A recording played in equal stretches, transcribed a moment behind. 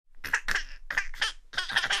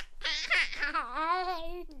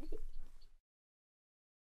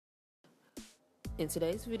In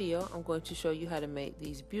today's video, I'm going to show you how to make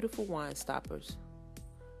these beautiful wine stoppers.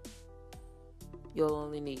 You'll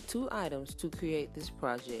only need 2 items to create this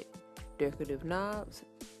project: decorative knobs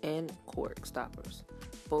and cork stoppers.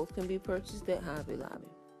 Both can be purchased at Hobby Lobby.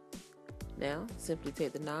 Now, simply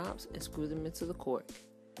take the knobs and screw them into the cork.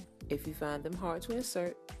 If you find them hard to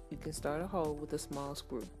insert, you can start a hole with a small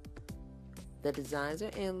screw. The designs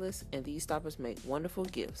are endless, and these stoppers make wonderful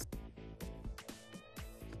gifts.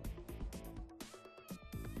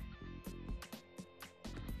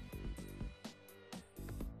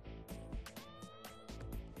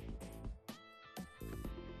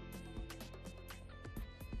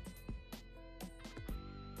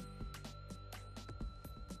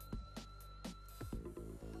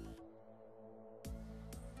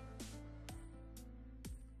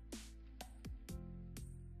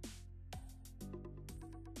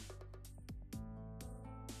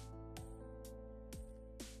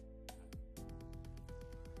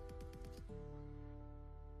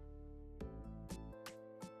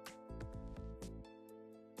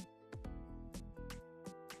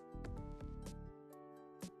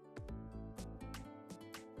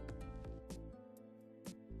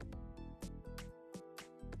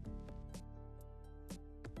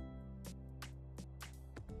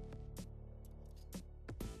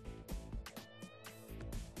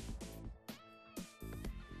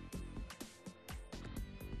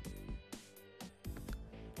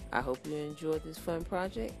 I hope you enjoyed this fun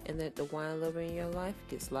project and that the wine lover in your life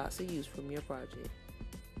gets lots of use from your project.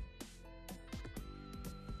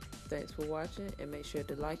 Thanks for watching, and make sure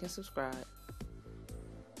to like and subscribe.